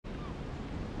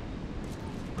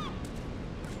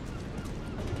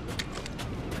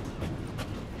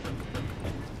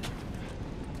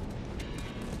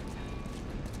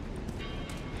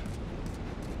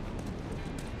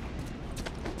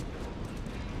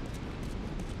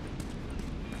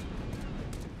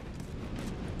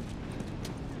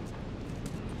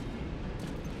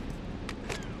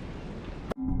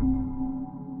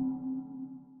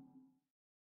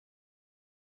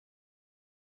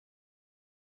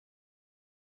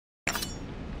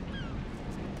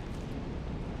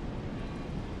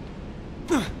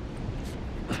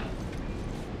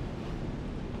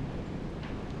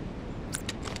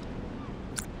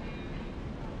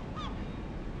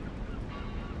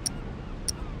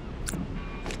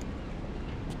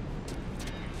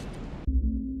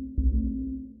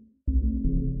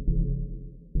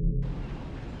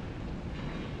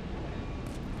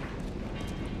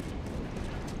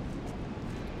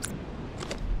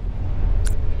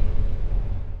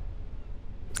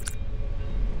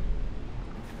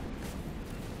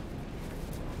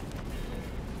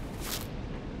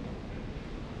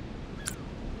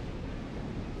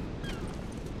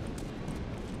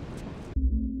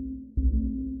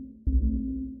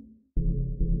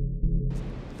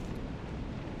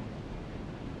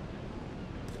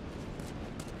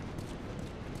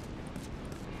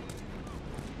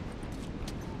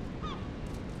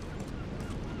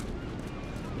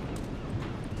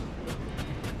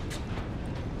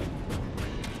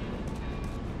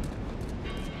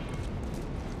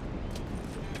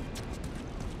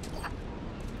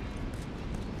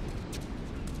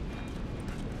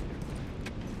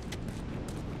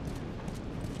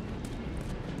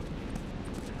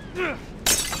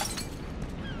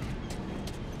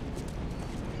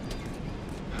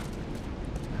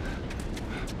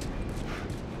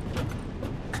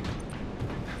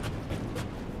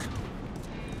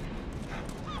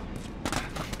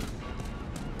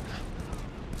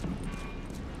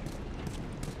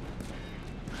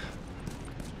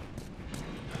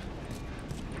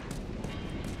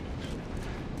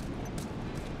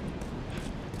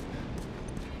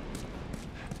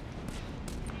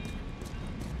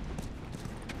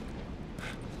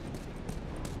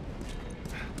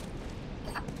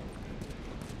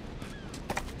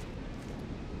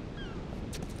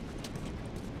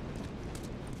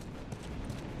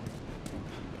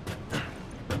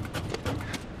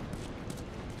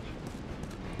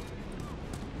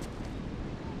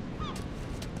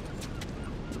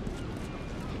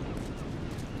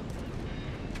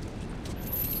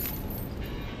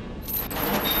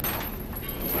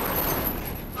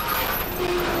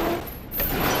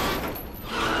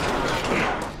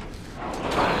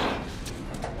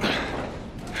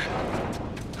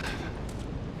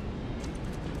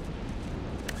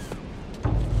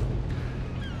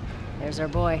There's our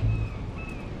boy.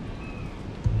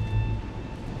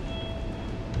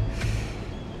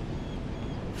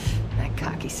 That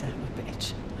cocky son of a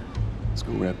bitch. Let's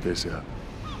go wrap this up.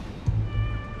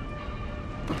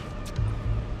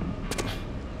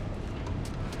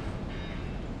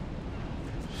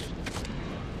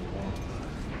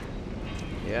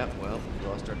 Yeah, well, we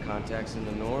lost our contacts in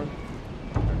the north,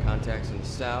 our contacts in the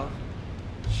south.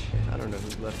 Shit, I don't know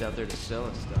who's left out there to sell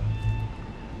us stuff.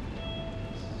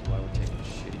 This is why we're taking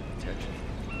shitty protection.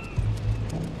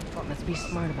 Well, let's be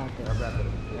smart about this.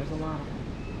 There's a lot of them.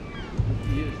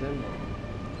 He is, then.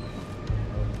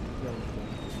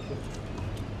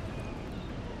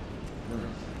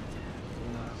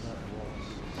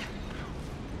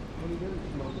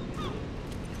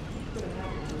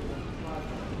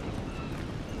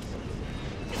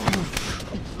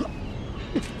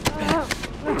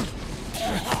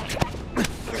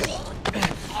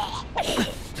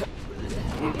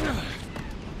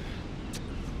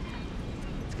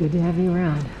 It's good to have you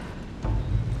around.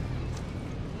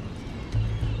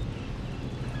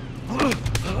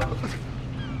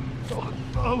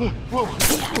 Whoa!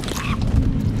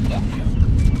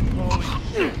 Holy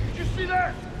shit! Did you see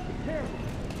that? Here.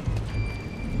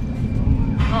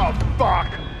 Oh, fuck!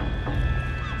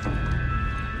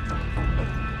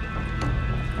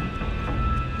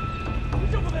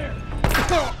 He's over there!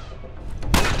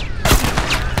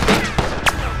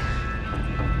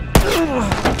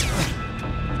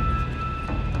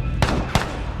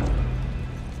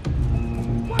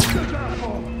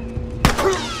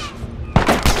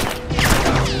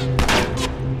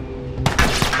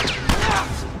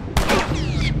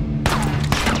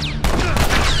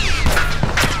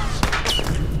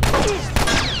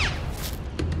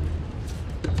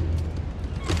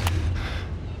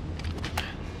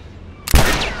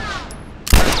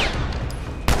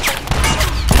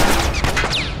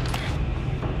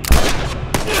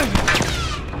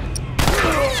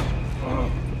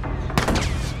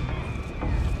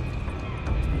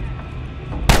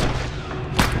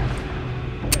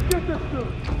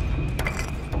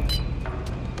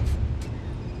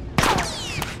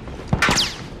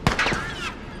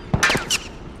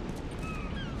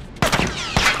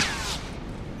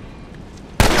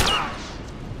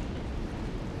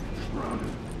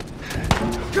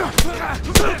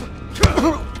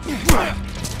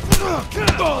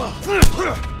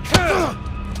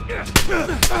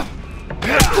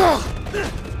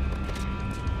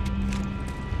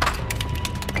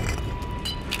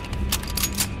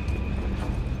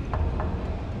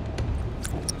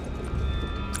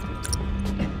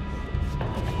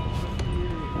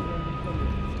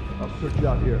 I'll search you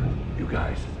out here. You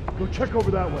guys, go check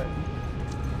over that way.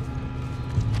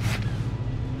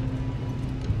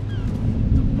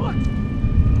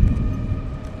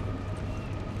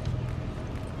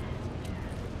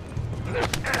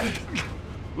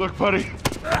 Look, buddy.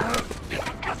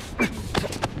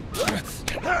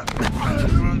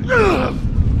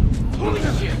 Holy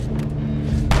shit!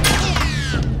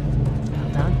 Well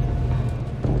done.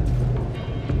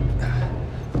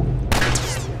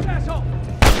 Asshole!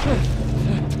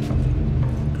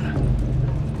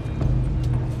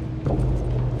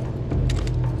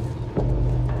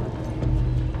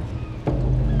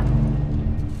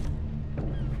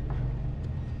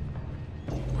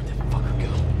 Where'd that fucker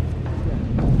go?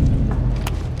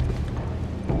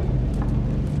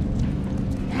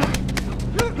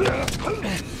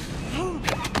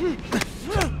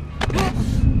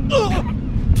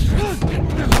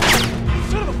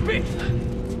 Son of a bitch!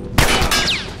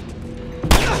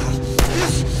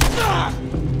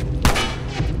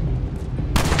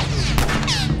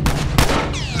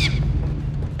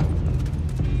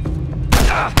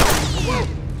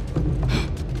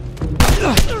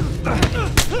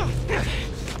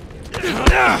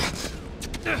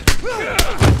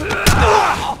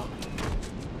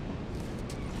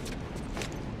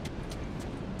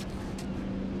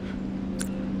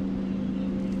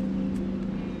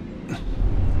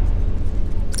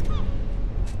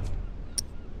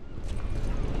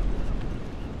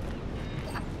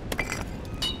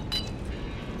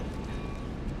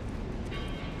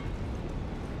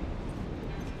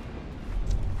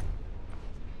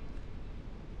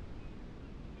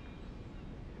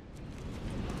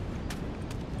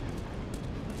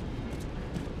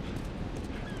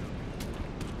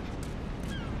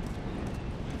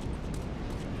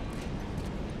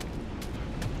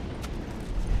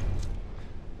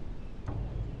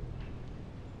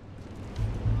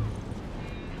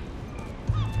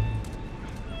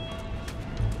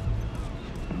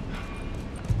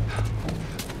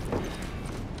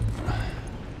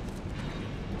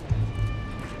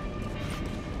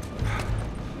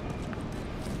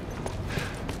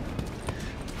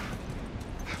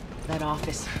 That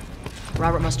office.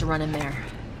 Robert must have run in there.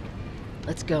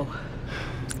 Let's go.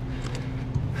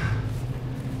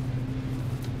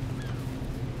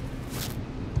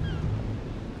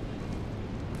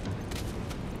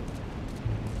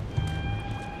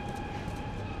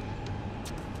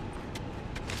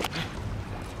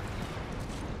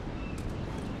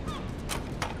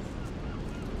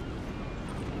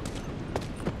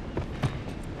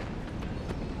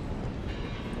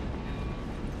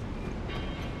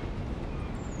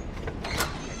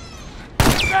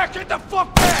 Get the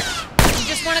fuck back! You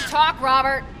just want to talk,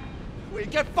 Robert. We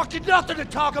got fucking nothing to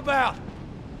talk about!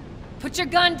 Put your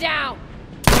gun down!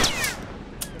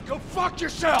 Go fuck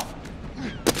yourself!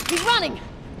 He's running!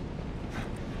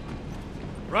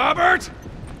 Robert!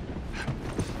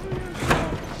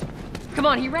 Come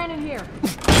on, he ran in here.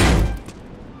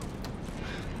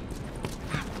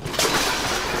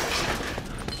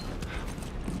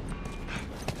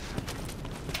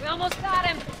 We almost got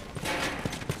him!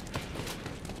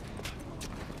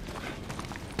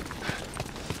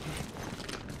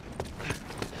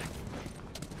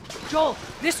 Joel,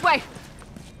 this way!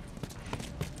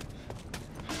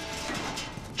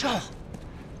 Joel!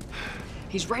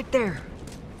 He's right there.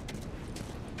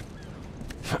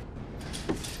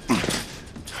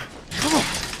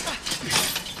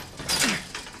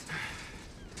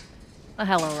 Oh,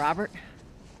 hello, Robert.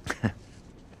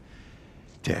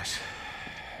 Tess.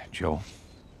 Joel.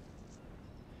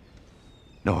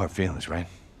 No hard feelings, right?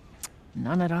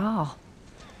 None at all.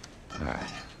 All right.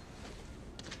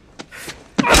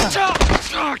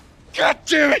 God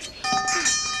damn it!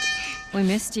 We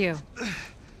missed you.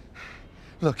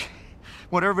 Look,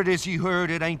 whatever it is you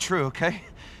heard, it ain't true, okay?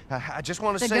 I just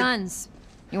want to say... The guns.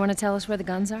 You want to tell us where the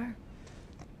guns are?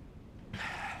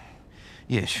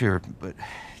 Yeah, sure, but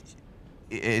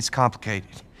it's complicated.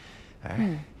 All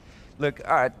right? Look,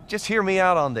 all right, just hear me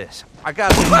out on this. I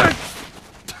got...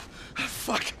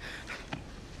 Fuck!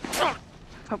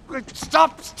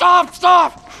 Stop! Stop!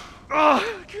 Stop!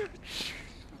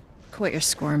 Quit your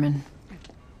squirming.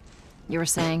 You were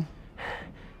saying?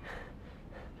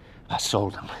 I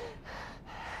sold him.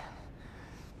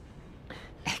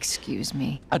 Excuse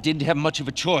me. I didn't have much of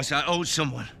a choice. I owed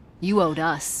someone. You owed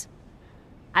us.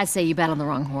 I'd say you bet on the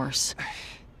wrong horse.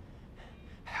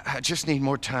 I just need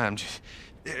more time. Just,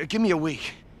 give me a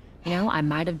week. You know, I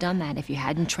might have done that if you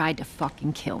hadn't tried to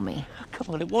fucking kill me.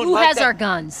 Come on, it won't Who like has that. our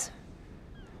guns?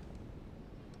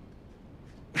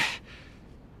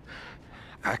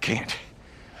 I can't.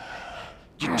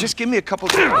 Just give me a couple...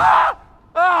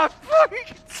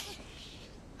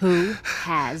 Who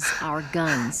has our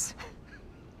guns?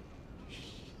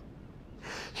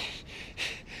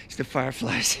 It's the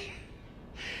Fireflies.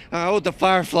 I owed the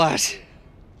Fireflies.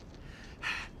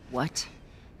 What?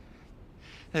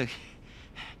 Look,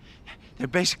 they're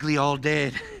basically all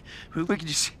dead. We could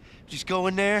just go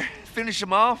in there, finish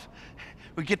them off.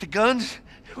 We get the guns.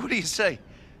 What do you say?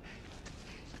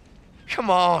 Come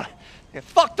on. Yeah,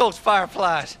 fuck those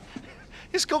Fireflies.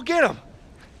 Just go get them.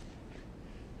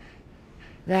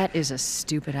 That is a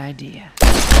stupid idea.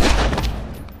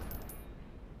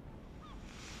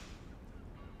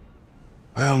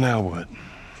 Well, now what?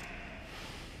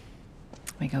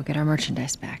 We go get our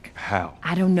merchandise back. How?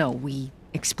 I don't know. We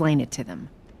explain it to them.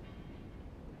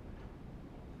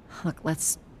 Look,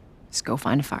 let's just go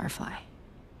find a Firefly.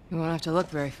 You won't have to look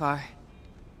very far.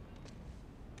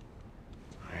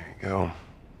 There you go.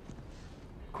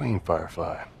 Queen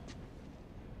Firefly.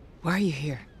 Why are you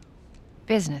here?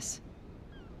 Business.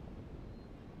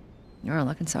 You weren't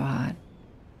looking so hot.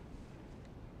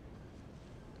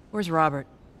 Where's Robert?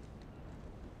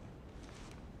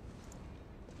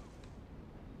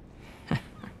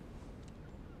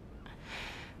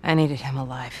 I needed him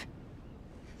alive.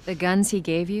 The guns he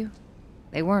gave you,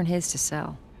 they weren't his to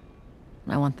sell.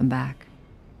 I want them back.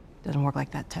 Doesn't work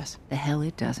like that, Tess. The hell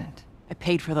it doesn't. I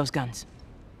paid for those guns.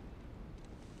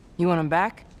 You want them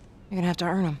back? You're gonna have to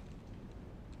earn them.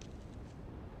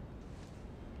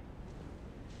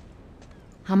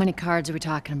 How many cards are we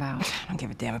talking about? I don't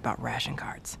give a damn about ration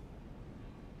cards.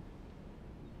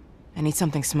 I need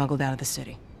something smuggled out of the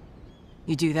city.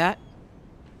 You do that,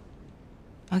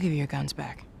 I'll give you your guns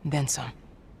back, and then some.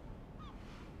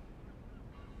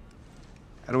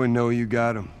 How do we know you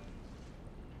got them?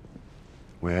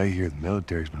 Well, I hear the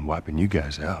military's been wiping you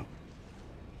guys out.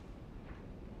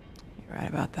 You're right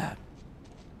about that.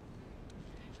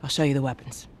 I'll show you the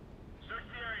weapons. Search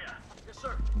the area. Yes,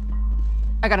 sir.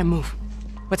 I gotta move.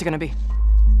 What's it gonna be?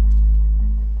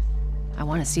 I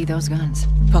want to see those guns.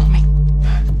 Follow me.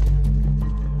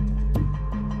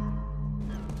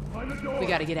 Find the door. We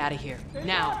gotta get out of here.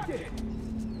 Now. Let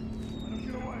him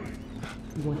get away.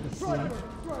 You want to see? You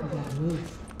gotta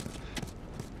move.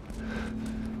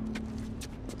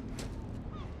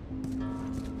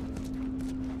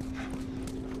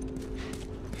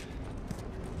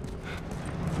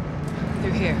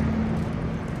 Through here.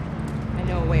 I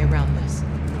know a way around this.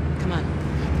 Come on.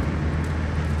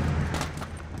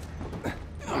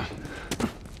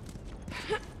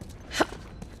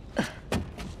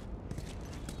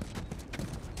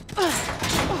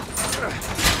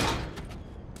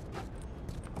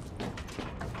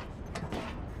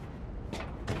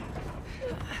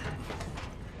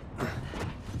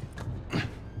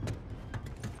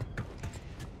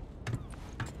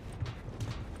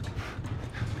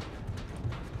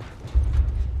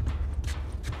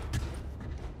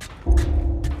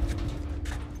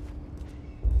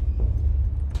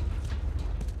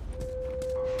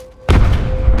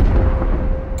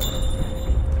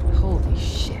 Holy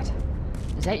shit.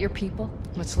 Is that your people?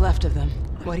 What's left of them?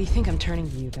 Why do you think I'm turning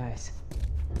to you guys?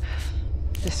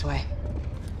 This way.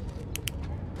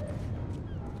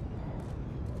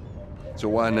 So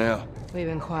why now? We've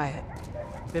been quiet.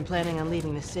 Been planning on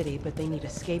leaving the city, but they need a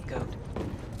scapegoat.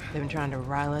 They've been trying to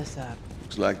rile us up.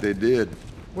 Looks like they did.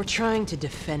 We're trying to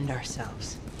defend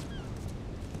ourselves.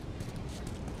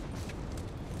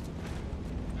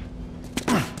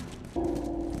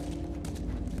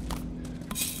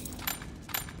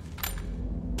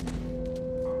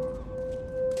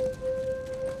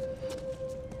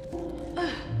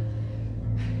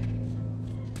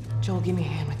 Joel, give me a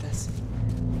hand with this.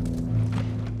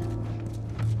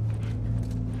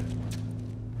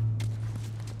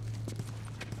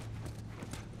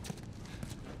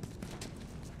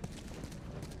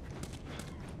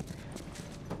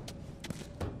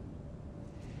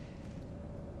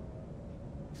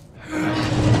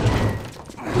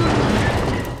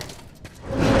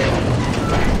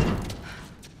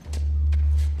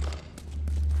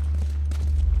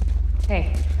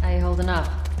 Hey, how you holding up?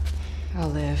 I'll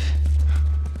live.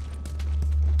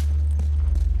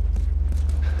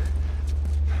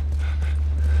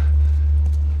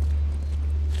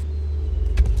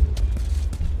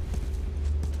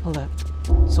 Hold up.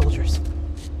 Soldiers.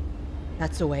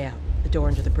 That's the way out. The door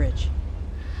into the bridge.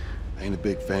 I ain't a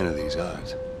big fan of these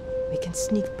odds. We can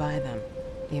sneak by them,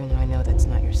 even though I know that's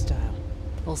not your style.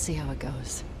 We'll see how it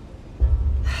goes.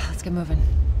 Let's get moving.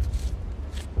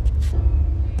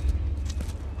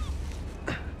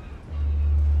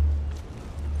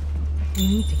 We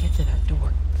need to get to that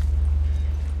door.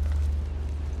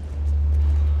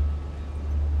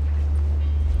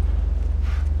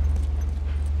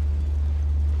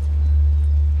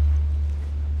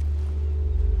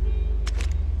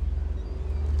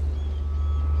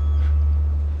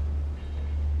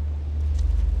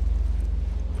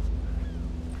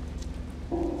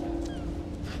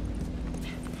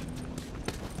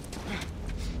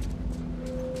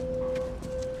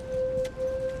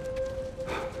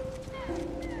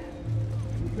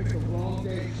 You picked the wrong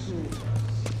day to school.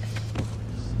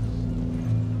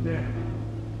 Damn.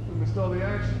 We missed all the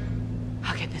action.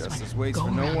 I'll get this one. Justice waits Go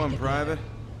for no around one, and get the Private.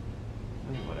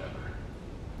 Whatever.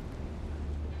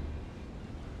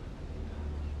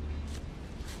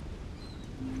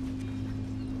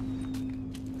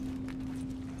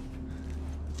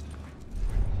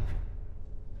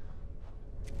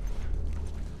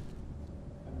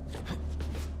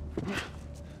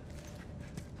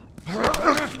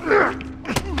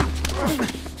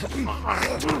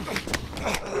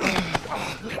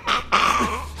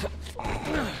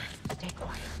 Stay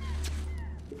quiet.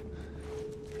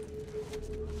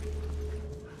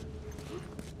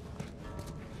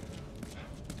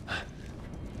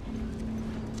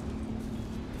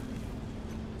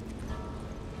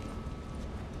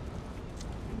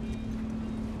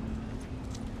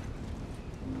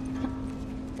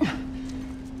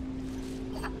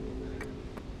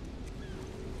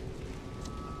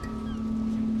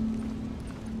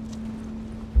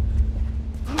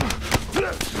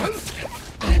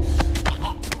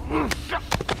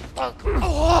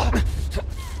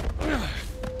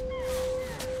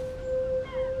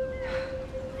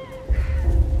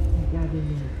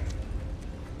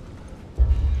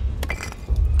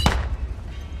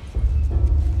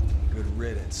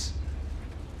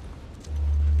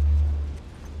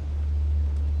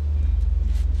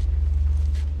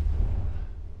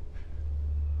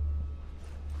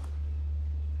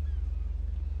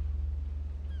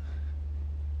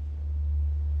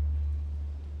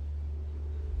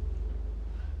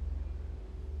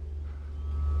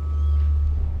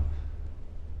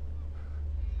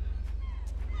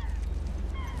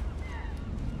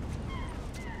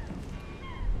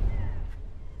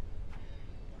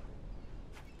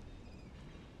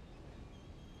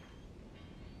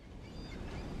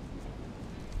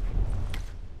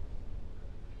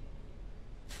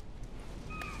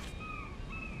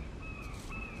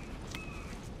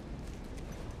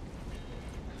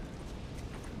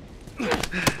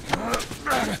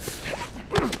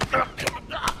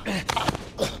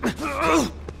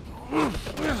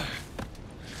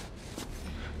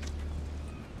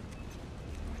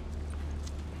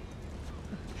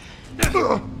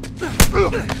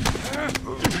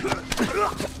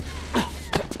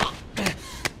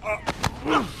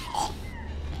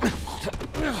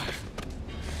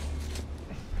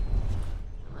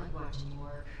 like watching you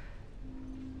work.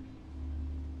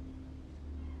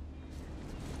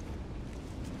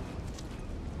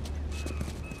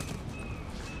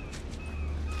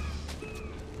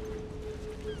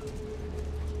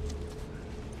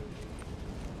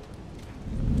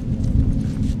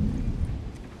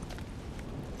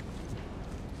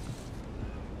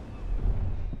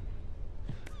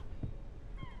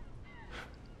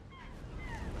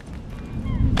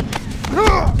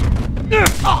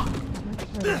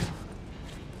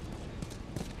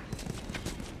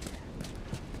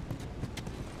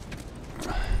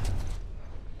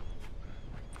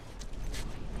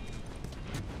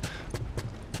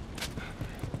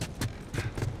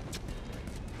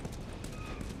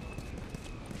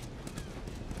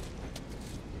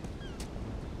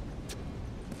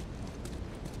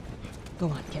 Go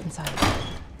on, get inside.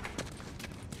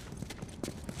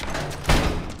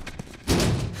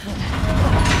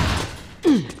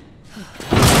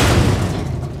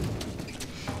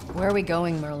 Where are we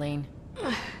going, Marlene?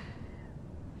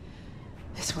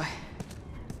 This way.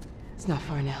 It's not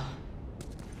far now.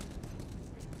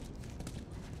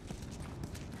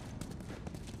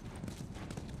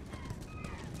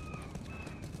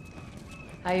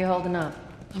 How you holding up?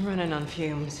 I'm running on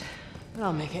fumes, but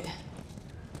I'll make it.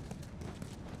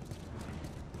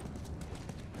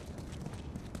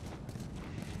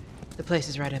 The place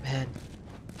is right up ahead.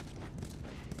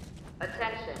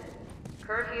 Attention.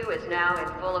 Curfew is now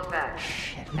in full effect.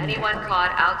 Anyone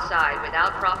caught outside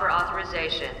without proper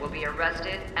authorization will be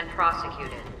arrested and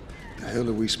prosecuted. The hell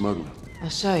are we smuggling? I'll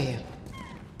show you.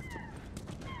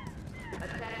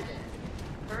 Attention.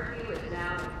 Curfew is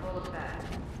now in full effect.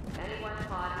 Anyone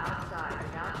caught outside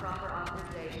without proper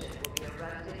authorization will be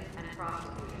arrested and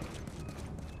prosecuted.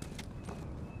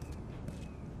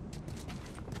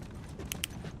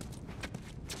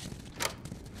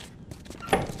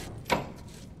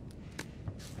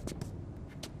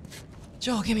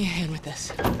 Joel, give me a hand with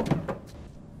this.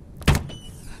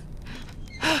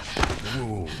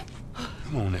 Whoa.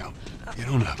 Come on now. Get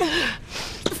on up.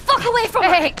 Fuck away from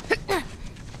her! Hey!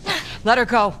 Let her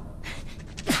go.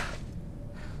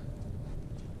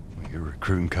 Well, you're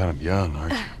recruiting kind of young,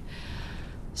 aren't you?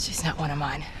 She's not one of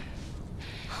mine.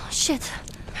 Shit.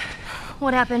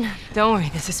 What happened? Don't worry,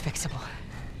 this is fixable.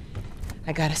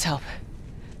 I got his help.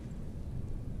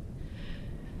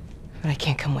 But I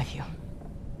can't come with you.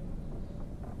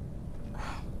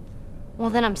 Well,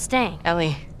 then I'm staying.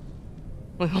 Ellie,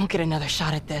 we won't get another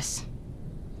shot at this.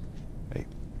 Hey,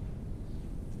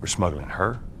 we're smuggling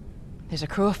her? There's a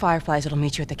crew of Fireflies that'll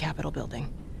meet you at the Capitol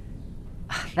building.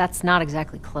 That's not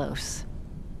exactly close.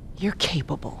 You're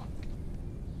capable.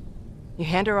 You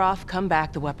hand her off, come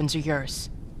back, the weapons are yours.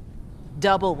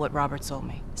 Double what Robert sold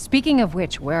me. Speaking of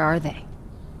which, where are they?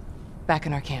 Back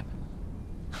in our camp.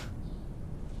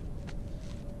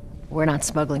 We're not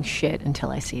smuggling shit until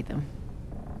I see them.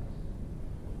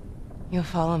 You'll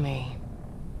follow me.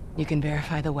 You can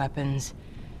verify the weapons.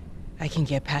 I can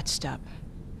get patched up.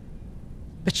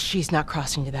 But she's not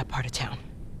crossing to that part of town.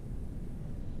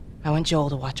 I want Joel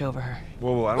to watch over her.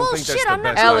 Whoa, I don't think that's Bullshit, the I'm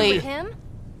not best Ellie. going with him.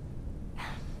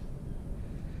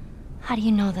 How do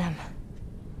you know them?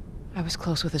 I was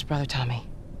close with his brother Tommy.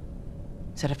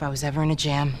 Said if I was ever in a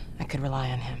jam, I could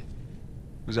rely on him.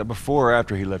 Was that before or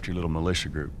after he left your little militia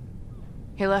group?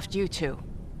 He left you too.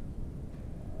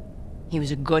 He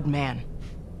was a good man.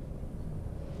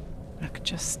 Look,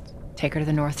 just take her to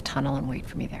the North Tunnel and wait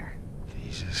for me there.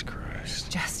 Jesus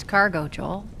Christ. Just cargo,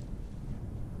 Joel.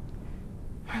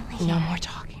 No more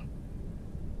talking.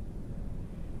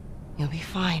 You'll be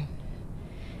fine.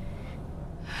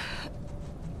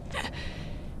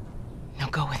 Now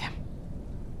go with him.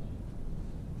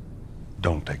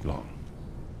 Don't take long.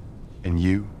 And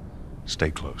you,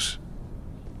 stay close.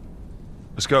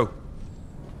 Let's go.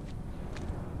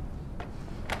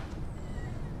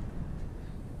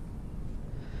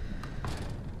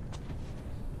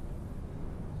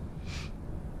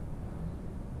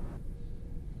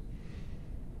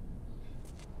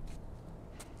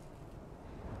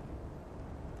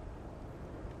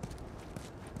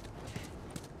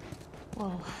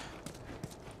 Whoa.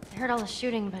 I heard all the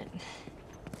shooting, but...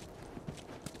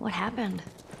 what happened?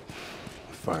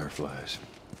 Fireflies.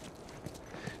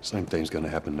 Same thing's gonna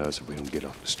happen to us if we don't get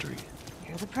off the street.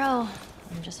 You're the pro.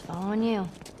 I'm just following you.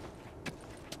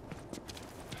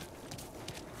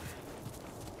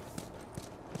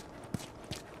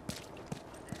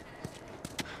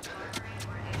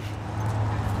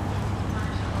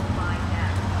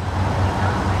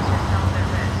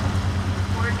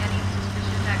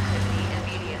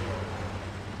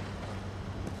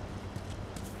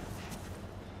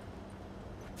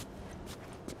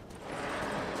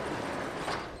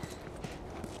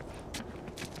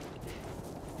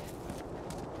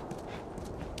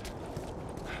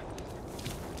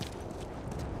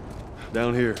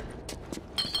 Down here.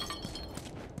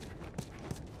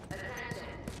 Attention.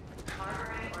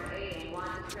 Harboring or aiding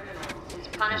wanted criminals is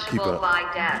punishable by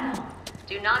death.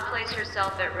 Do not place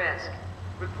yourself at risk.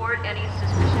 Report any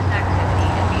suspicious activity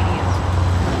immediately.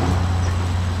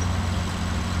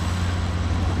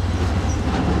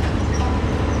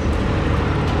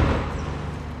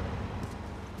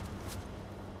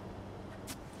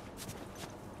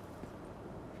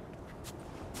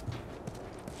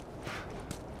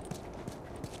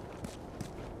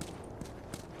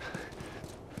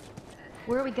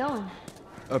 Where are we going?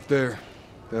 Up there.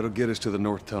 That'll get us to the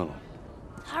north tunnel.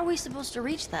 How are we supposed to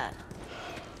reach that?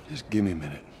 Just give me a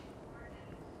minute.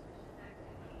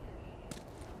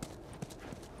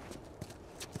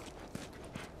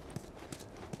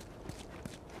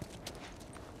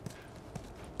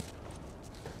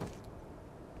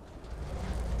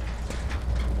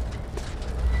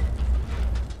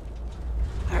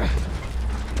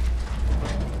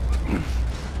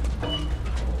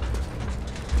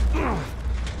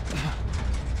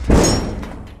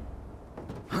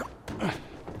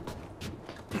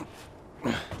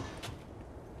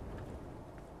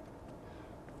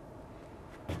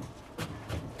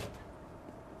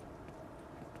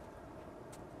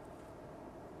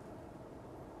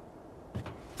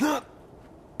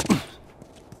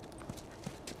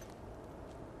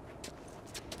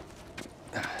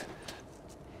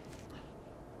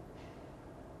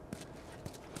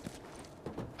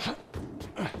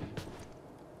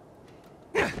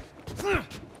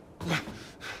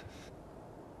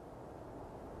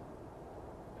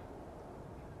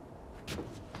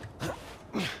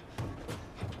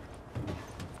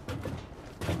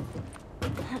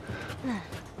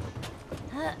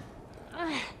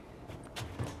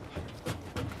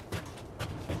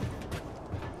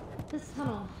 This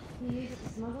tunnel, you use it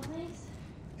to smuggle things?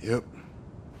 Yep.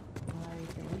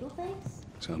 Illegal things?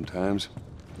 Sometimes.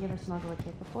 You ever smuggled a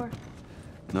kid before?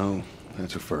 No,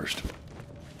 that's a first.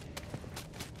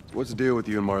 What's the deal with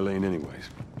you and Marlene anyways?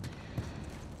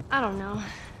 I don't know.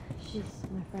 She's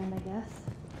my friend, I guess.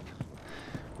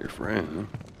 Your friend,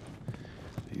 huh?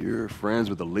 You're friends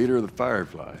with the leader of the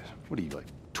Fireflies. What are you, like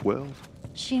 12?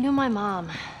 She knew my mom,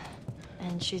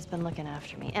 and she's been looking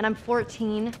after me. And I'm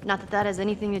 14. Not that that has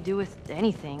anything to do with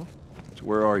anything. So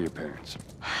where are your parents?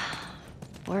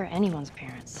 Where are anyone's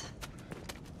parents?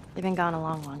 They've been gone a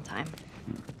long, long time.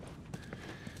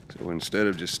 So instead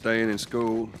of just staying in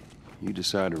school, you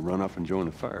decide to run off and join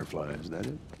the Fireflies, is that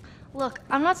it? Look,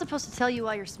 I'm not supposed to tell you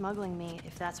why you're smuggling me,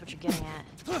 if that's what you're getting at.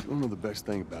 You don't know the best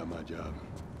thing about my job.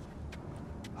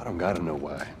 I don't gotta know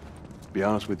why. To be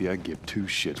honest with you, I give two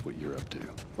shits what you're up to.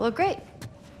 Well, great.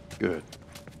 Good.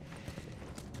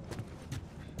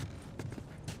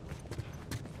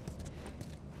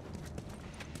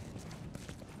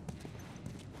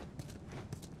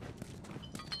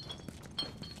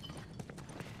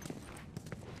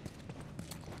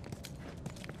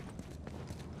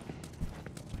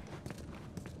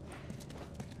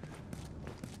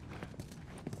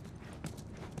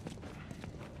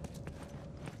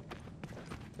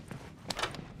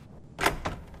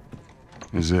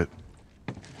 Is it?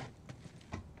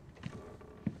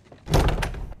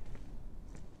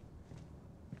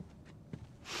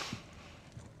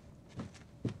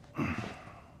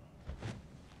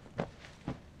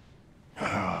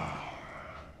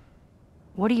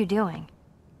 What are you doing?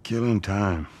 Killing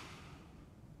time.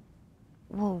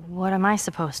 Well, what am I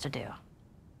supposed to do?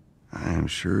 I am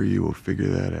sure you will figure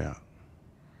that out.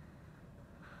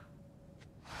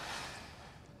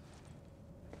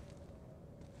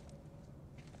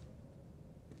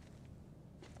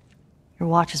 Your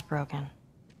watch is broken.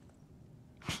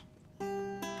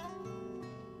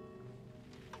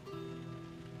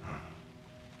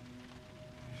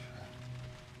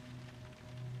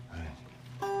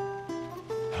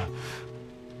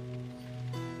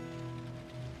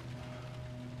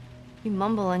 You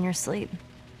mumble in your sleep.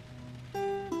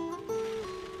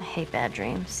 I hate bad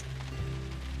dreams.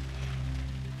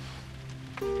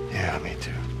 Yeah, me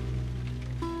too.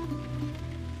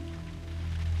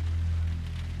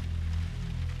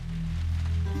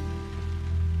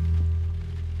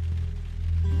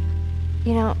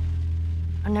 You know,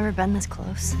 I've never been this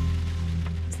close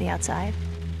to the outside.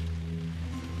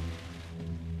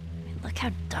 I mean, look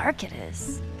how dark it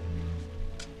is.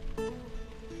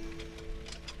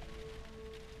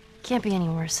 Can't be any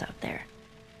worse out there.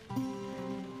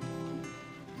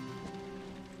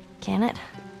 Can it?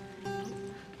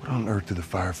 What on earth do the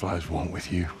Fireflies want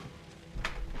with you?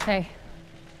 Hey.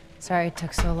 Sorry it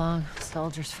took so long.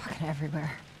 Soldiers fucking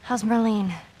everywhere. How's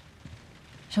Marlene?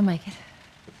 She'll make it.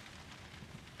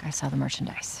 I saw the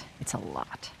merchandise. It's a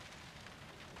lot.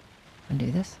 Wanna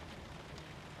do this?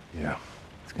 Yeah.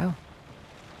 Let's go.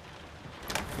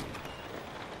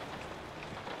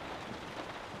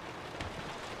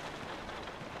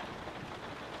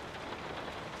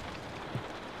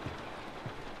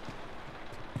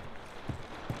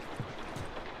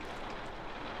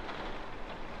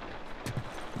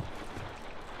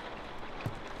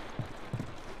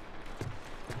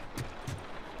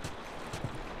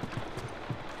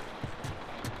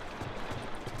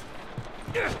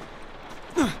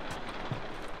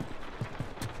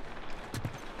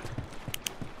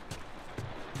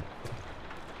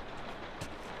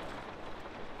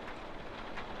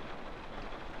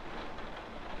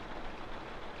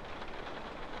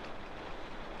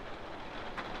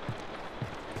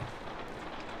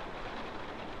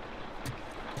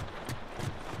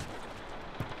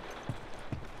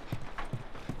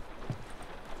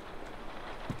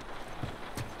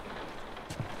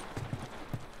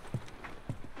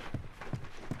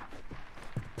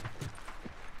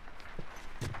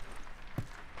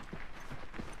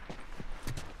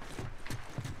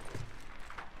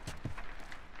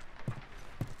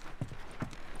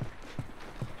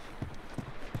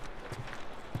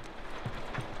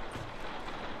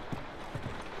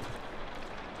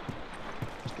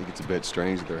 Think it's a bit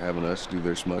strange that they're having us do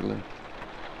their smuggling?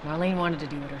 Marlene wanted to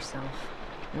do it herself.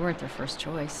 We weren't their first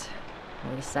choice.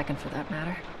 Or the second, for that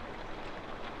matter.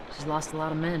 She's lost a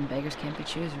lot of men. Beggars can't be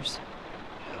choosers.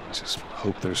 I just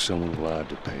hope there's someone alive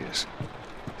to pay us.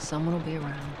 Someone will be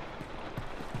around.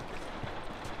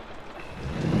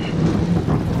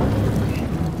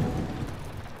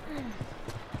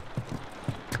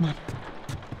 Come on.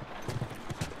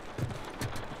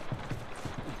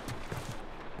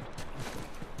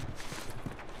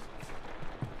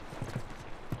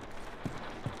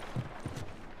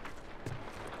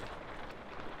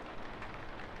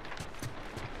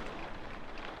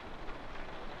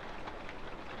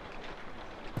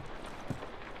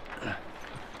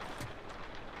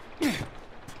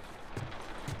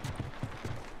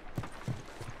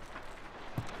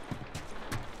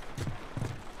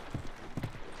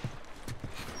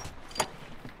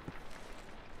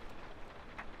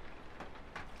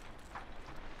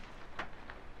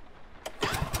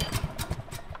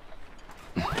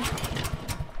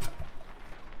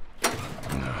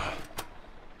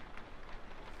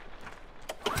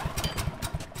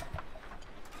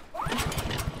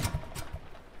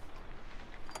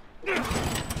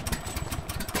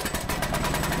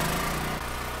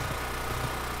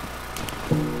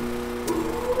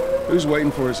 Who's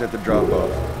waiting for us at the drop-off?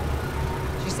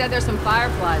 She said there's some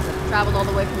fireflies that have traveled all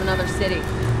the way from another city.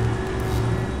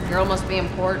 Girl must be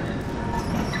important.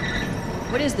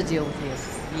 What is the deal with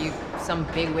you? You some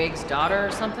bigwig's daughter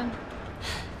or something?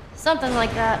 Something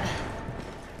like that.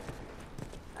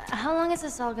 How long is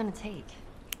this all gonna take?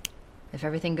 If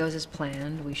everything goes as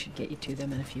planned, we should get you to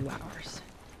them in a few hours.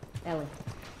 Ellie,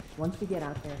 once we get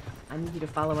out there, I need you to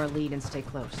follow our lead and stay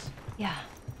close. Yeah,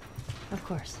 of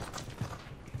course.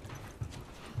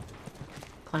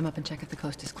 Climb up and check if the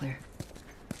coast is clear.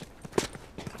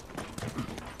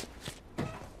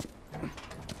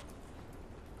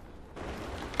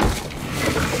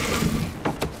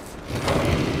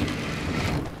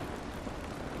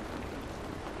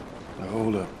 Now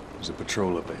hold up. There's a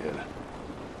patrol up ahead.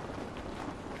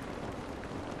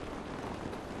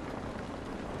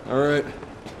 All right.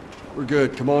 We're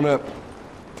good. Come on up.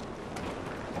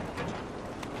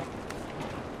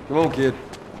 Come on, kid.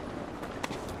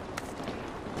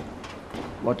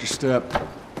 Watch your step.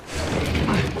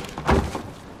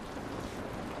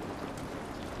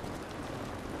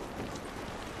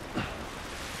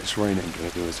 This rain ain't gonna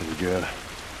do us any good.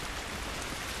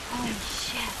 Holy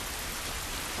shit.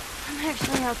 I'm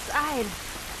actually outside.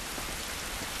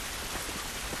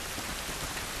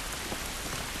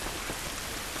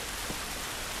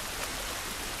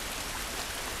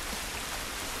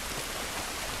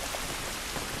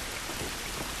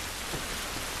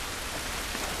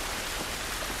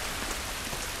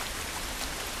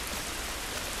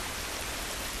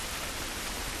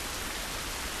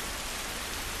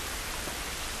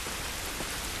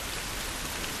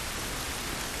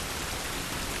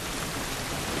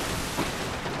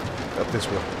 Up this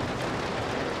way.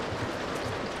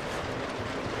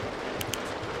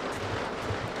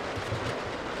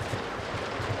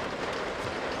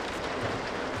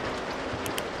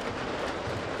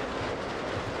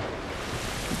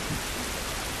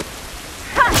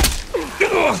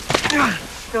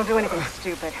 Don't do anything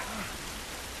stupid.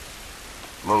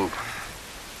 Move.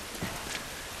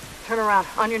 Turn around,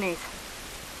 on your knees.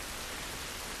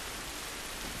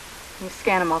 You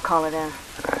scan him, I'll call it in.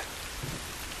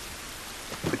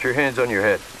 The Put your hands on your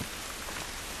head.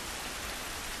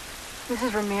 This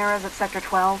is Ramirez at Sector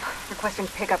 12, requesting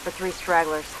pickup for 3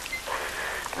 stragglers.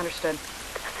 Understood.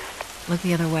 Look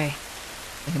the other way.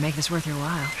 We can make this worth your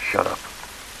while. Shut up.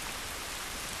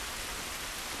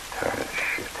 Tired of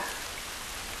shit.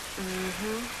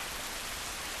 Mm-hmm.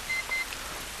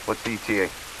 What's the ETA?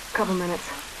 Couple minutes.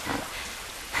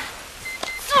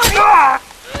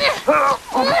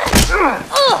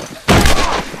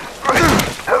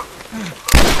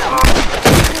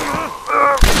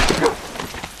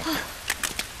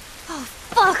 Oh,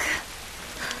 fuck!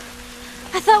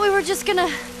 I thought we were just gonna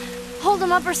hold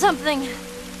him up or something.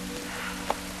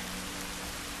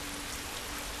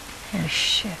 Oh,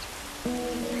 shit.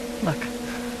 Look.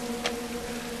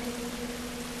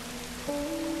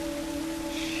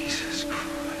 Jesus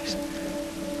Christ.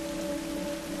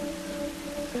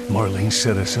 Marlene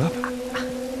set us up?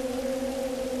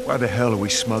 Why the hell are we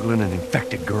smuggling an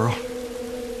infected girl?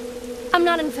 I'm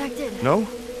not infected. No?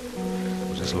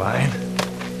 Was this lying?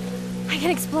 I can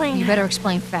explain. You better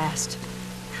explain fast.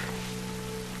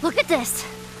 Look at this.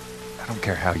 I don't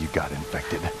care how you got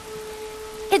infected.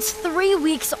 It's 3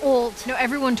 weeks old. No,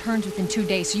 everyone turns within 2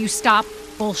 days, so you stop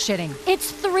bullshitting.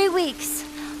 It's 3 weeks.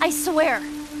 I swear.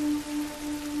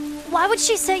 Why would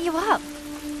she set you up?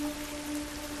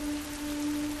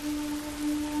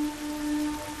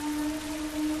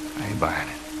 I ain't buying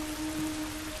it.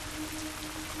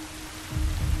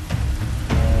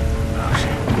 Oh,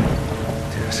 shit.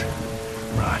 Tess,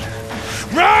 run.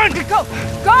 Run! Go!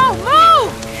 Go!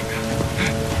 Move!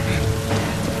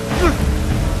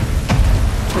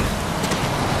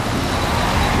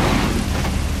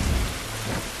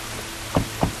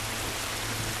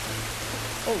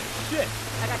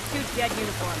 I got 2 dead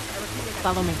uniforms. I repeated that.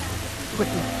 Follow me.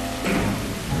 Quickly.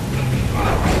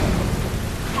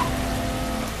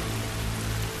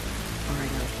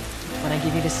 Alright, now. When I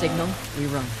give you the signal, we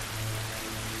run.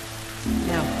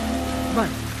 Now, run.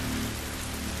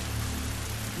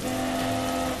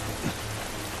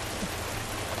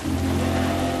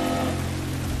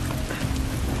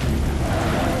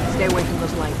 Stay away from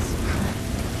those lights.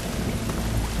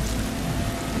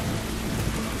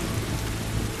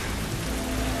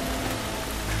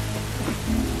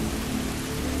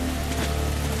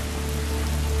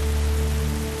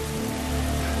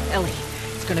 Ellie,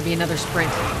 it's gonna be another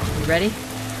sprint. You ready?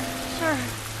 Sure.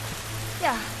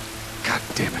 Yeah. God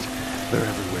damn it. They're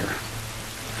everywhere.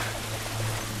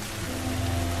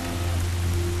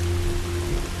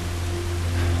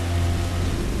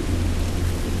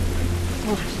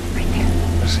 Right there.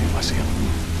 I see him, I see him.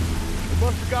 They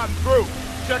must have gotten through.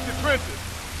 Check the trenches.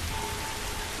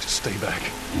 Just stay back.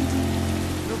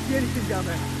 I don't see anything down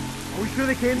there. Are we sure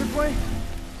they came this way?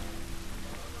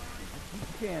 Keep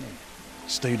scanning.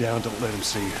 Stay down, don't let him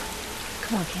see you.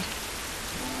 Come on, kid.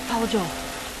 Follow Joel.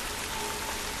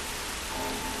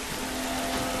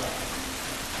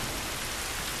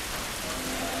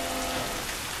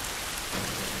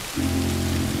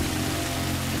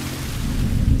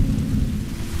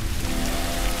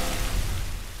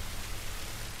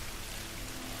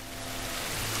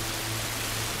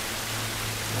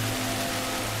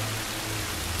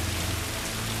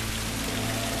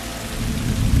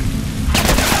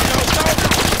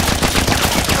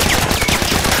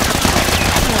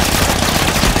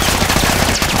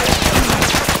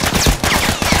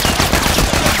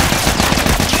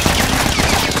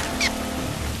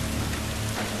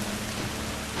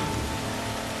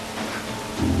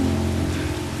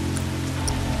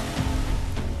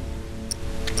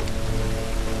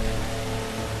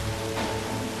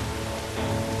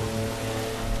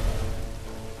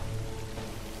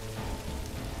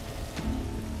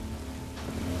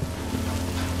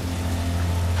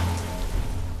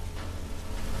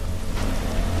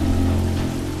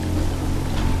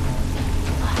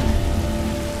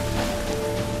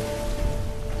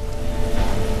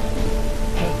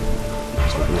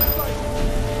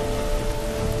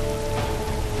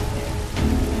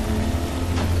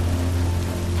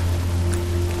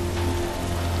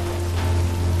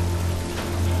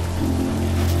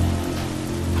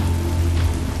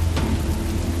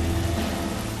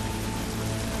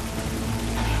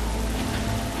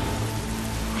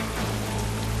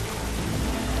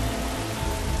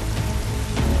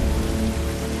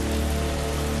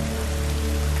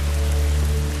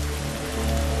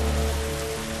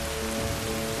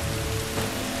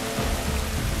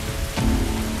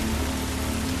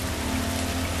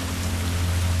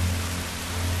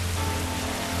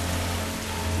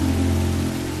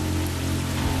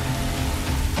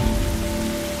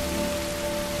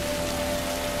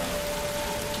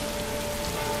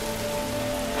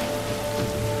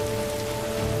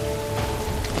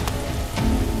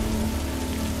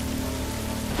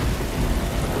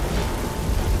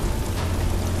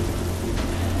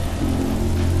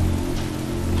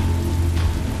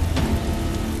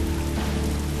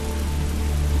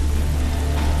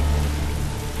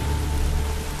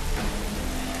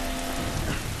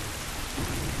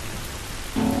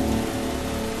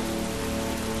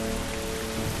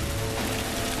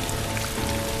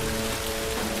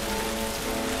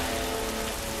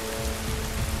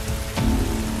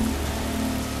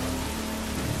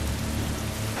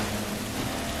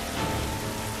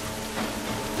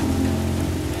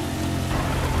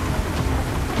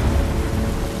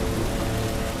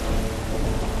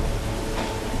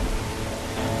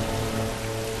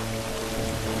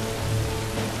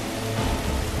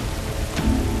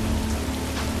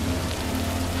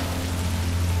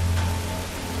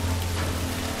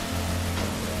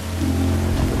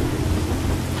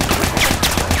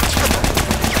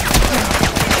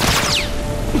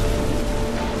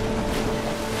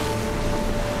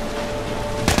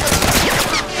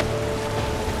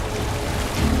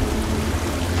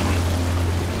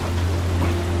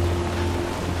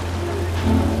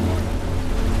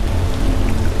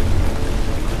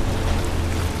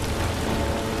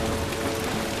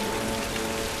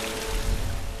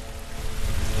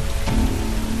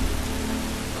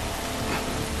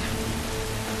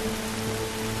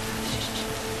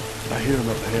 hear him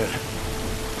up ahead.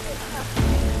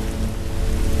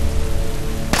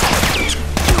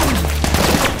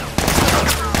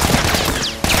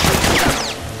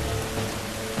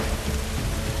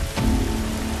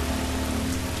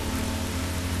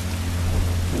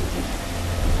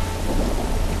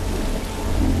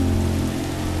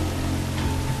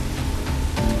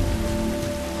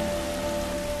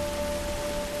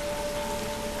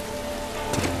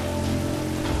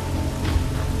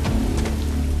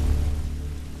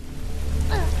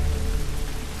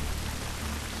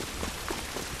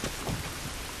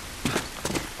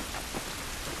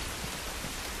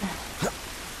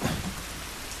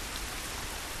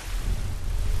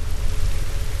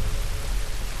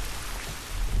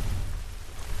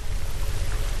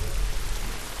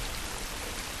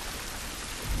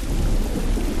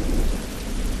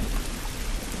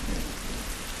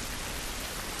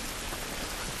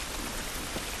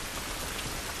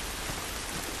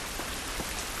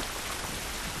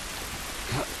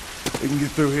 We can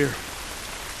get through here.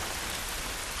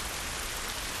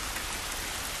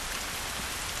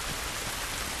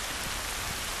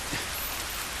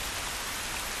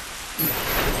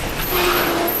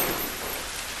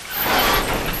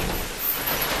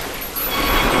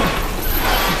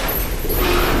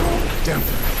 Down.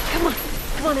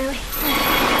 Come on, Ellie.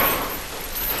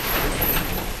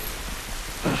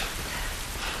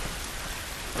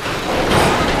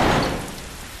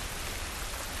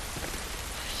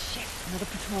 Another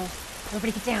patrol.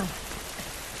 Everybody get down.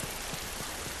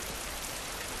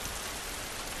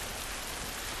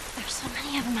 There's so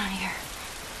many of them out here.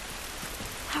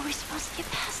 How are we supposed to get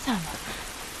past them?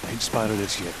 I ain't spotted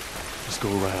us yet. Let's go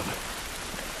around.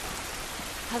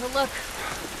 How's it look?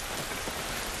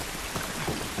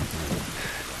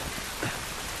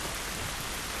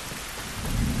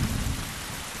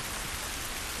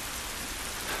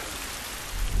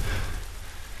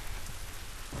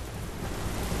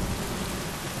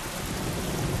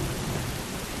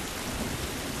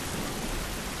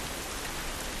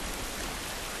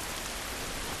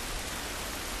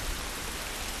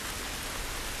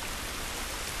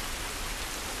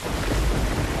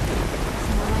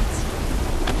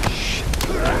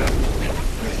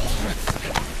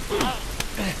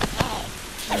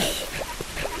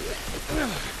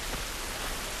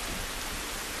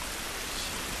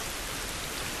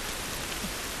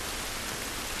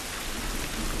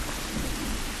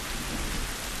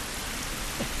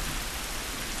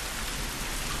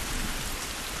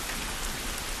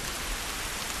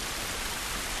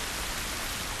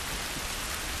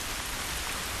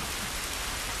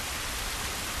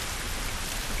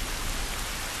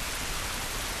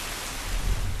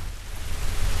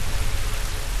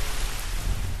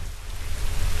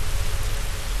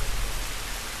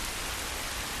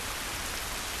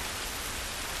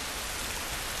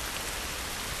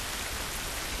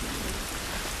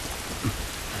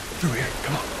 Through here,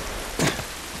 come on.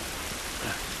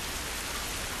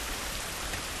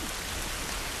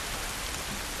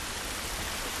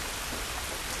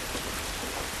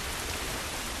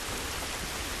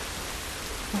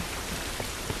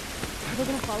 Are they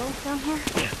gonna follow us down here?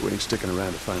 We ain't sticking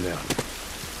around to find out.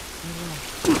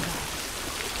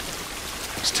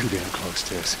 It's too damn close,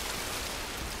 Tess.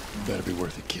 Better be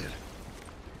worth it, kid.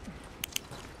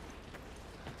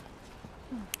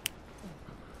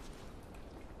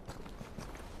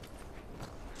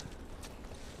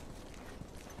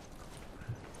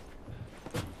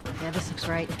 Yeah, this looks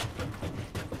right.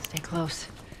 Stay close.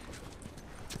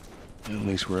 At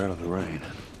least we're out of the rain.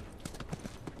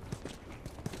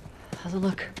 How's it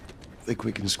look? Think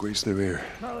we can squeeze through here.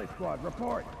 Charlie Squad,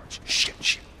 report.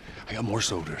 Shit. I got more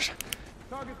soldiers.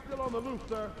 Target's still on the loose,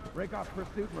 sir. Break off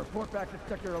pursuit and report back to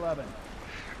Sector 11.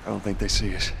 I don't think they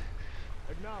see us.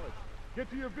 Acknowledge. Get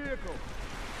to your vehicle.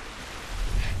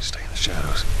 Stay in the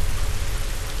shadows.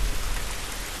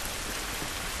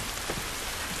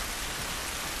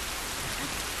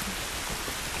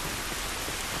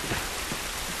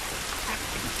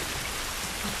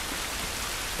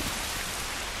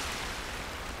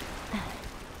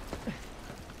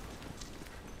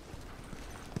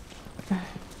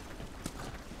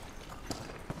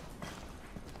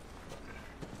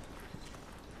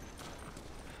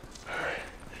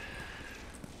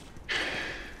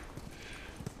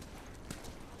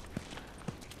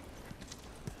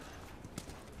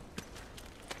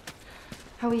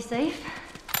 Are we safe?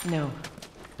 No.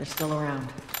 They're still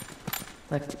around.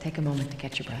 Look, take a moment to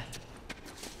catch your breath.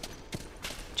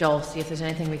 Joel, see if there's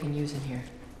anything we can use in here.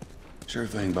 Sure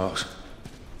thing, boss.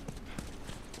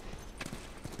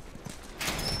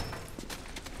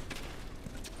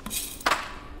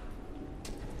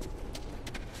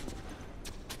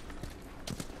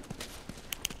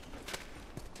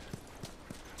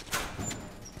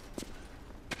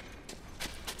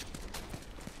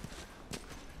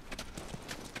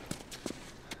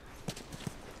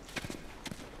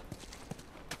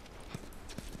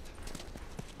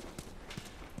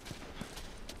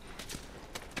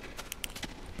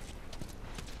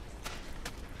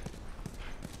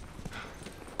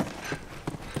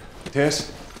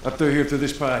 Tess, up through here through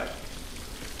this pipe. I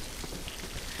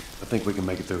think we can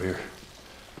make it through here.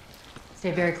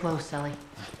 Stay very close, Sully.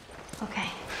 Okay.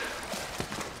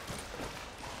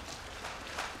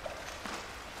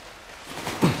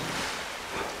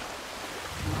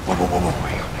 Whoa, whoa, whoa, whoa,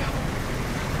 hang on now.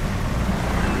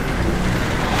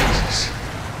 Jesus.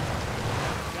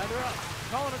 Gather up.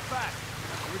 Calling us back.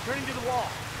 We're returning to the wall.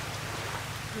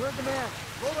 You heard the man.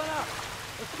 Roll on up.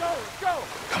 Let's go, let's go.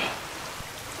 Come on.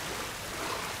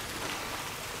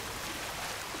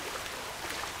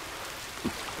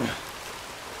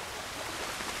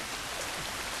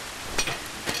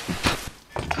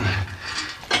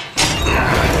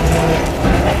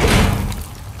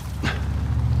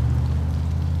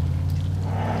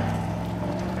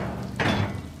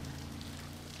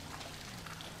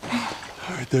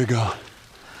 All right, there you go.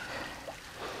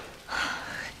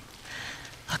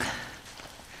 Look,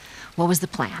 what was the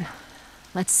plan?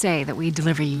 Let's say that we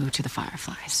deliver you to the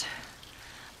Fireflies.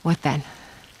 What then?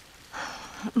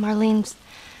 Marlene,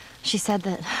 she said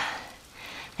that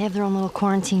they have their own little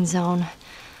quarantine zone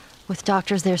with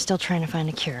doctors there still trying to find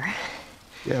a cure.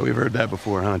 Yeah, we've heard that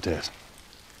before, huh, Tess?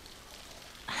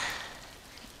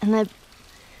 And that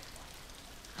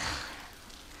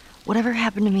whatever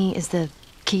happened to me is the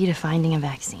key to finding a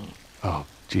vaccine. Oh,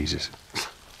 Jesus.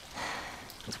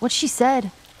 It's what she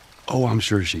said. Oh, I'm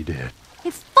sure she did.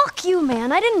 Hey, fuck you,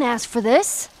 man. I didn't ask for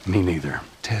this. Me neither.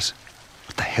 Tess,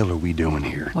 what the hell are we doing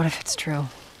here? What if it's true?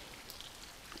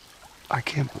 I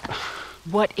can't...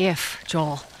 What if,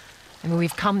 Joel? I mean,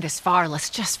 we've come this far. Let's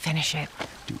just finish it.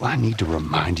 Do I need to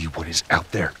remind you what is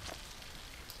out there?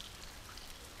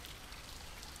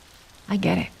 I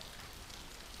get it.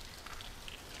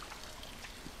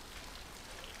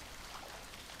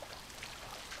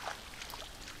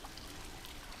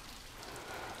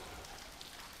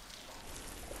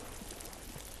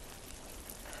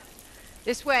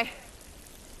 This way.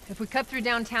 If we cut through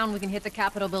downtown, we can hit the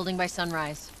Capitol building by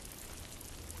sunrise.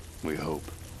 We hope.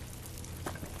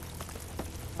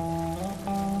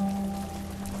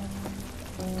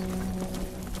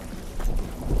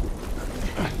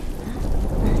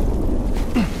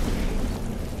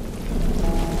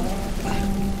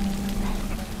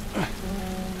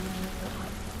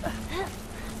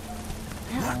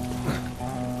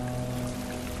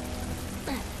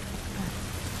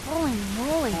 Holy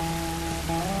moly.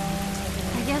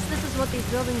 I guess this is what these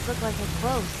buildings look like up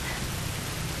close.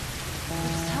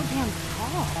 They're so damn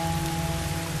tall.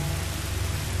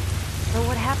 So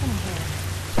what happened here?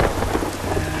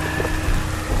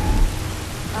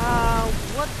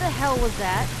 What the hell was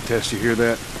that? Tess, you hear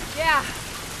that? Yeah.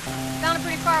 Sounded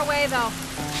pretty far away, though.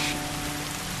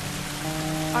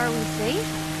 Are we safe?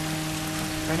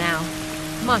 For now.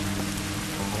 Come on.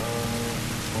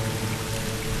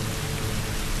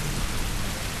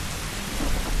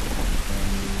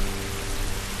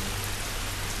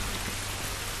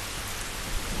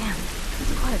 Damn,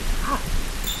 it's quite a drop.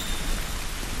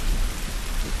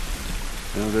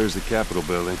 Now there's the Capitol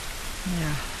building.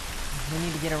 Yeah. We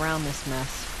need to get around this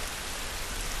mess.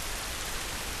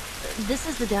 This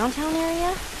is the downtown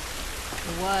area?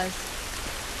 It was.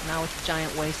 Now it's a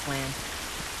giant wasteland.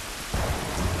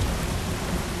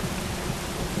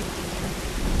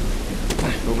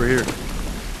 Over here.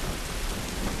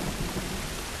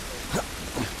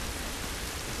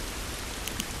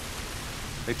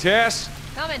 Hey, Tess!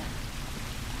 Coming.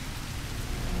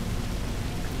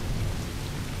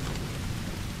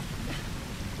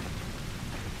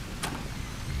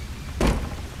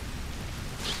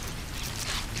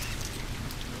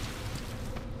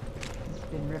 It's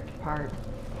been ripped apart.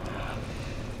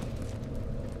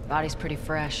 Body's pretty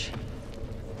fresh.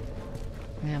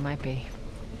 Yeah, it might be.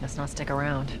 Let's not stick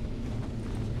around.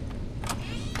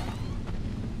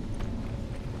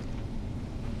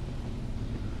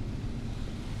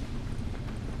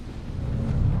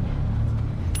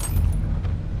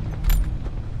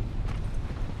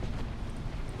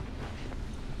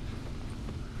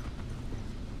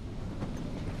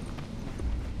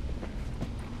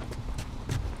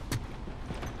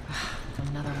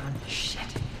 Another one. Shit.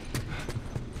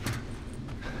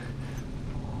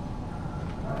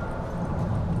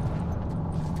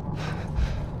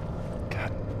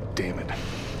 God damn it.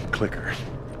 Clicker.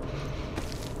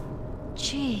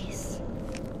 Jeez.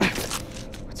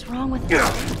 What's wrong with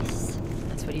this?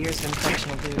 That's what years of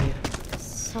infection will do to you.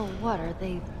 So what, are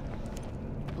they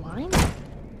blind?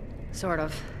 Sort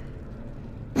of.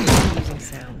 Using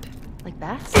sound. Like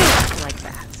bats? Like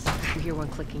bats. If you hear one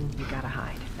clicking, you gotta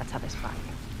hide. That's how they spot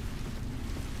you.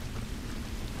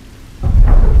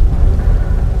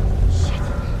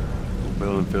 The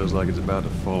building feels like it's about to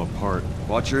fall apart.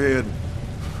 Watch your head.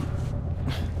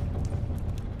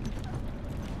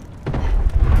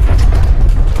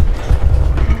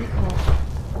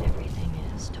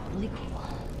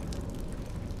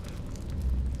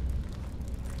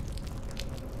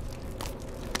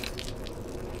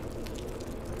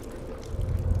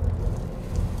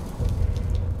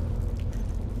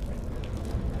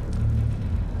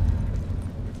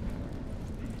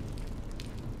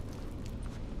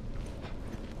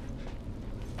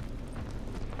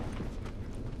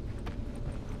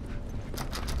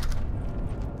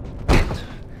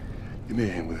 Give me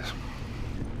a hand with this.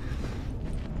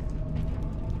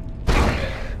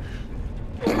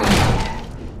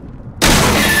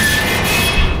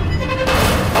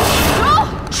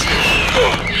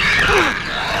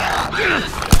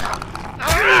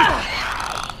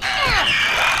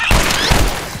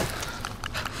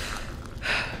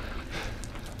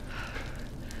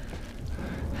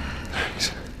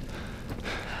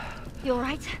 You all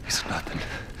right? It's nothing.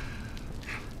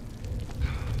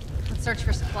 Let's search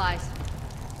for supplies.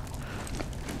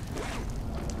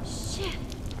 Shit.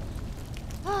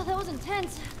 Oh, that was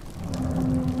intense.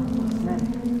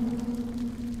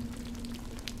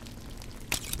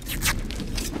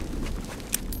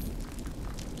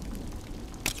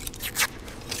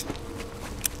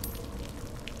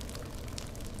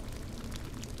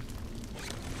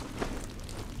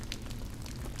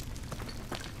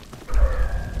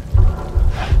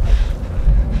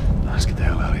 Let's get the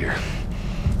hell out of here.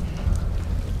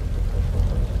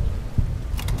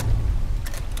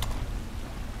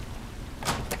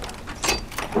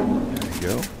 There you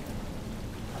go.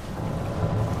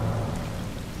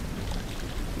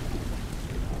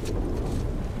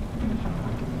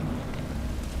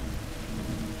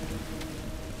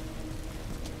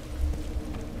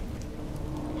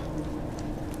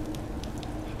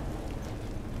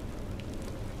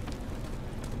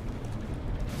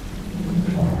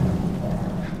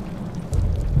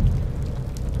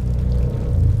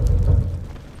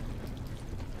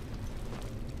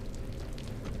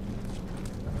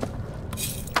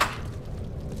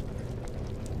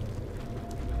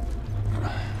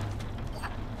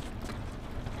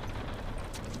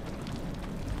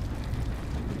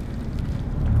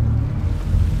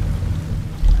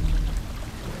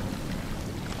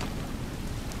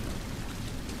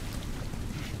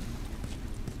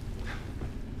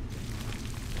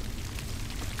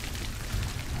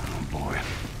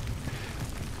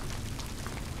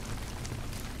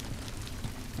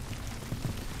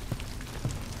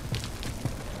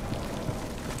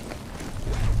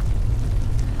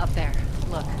 Up there.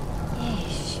 Look.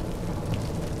 Yeesh.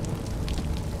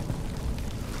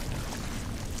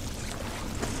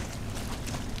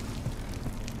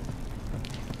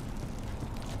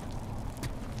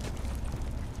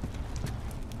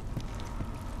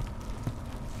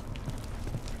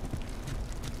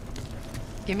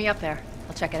 Get me up there.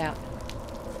 I'll check it out.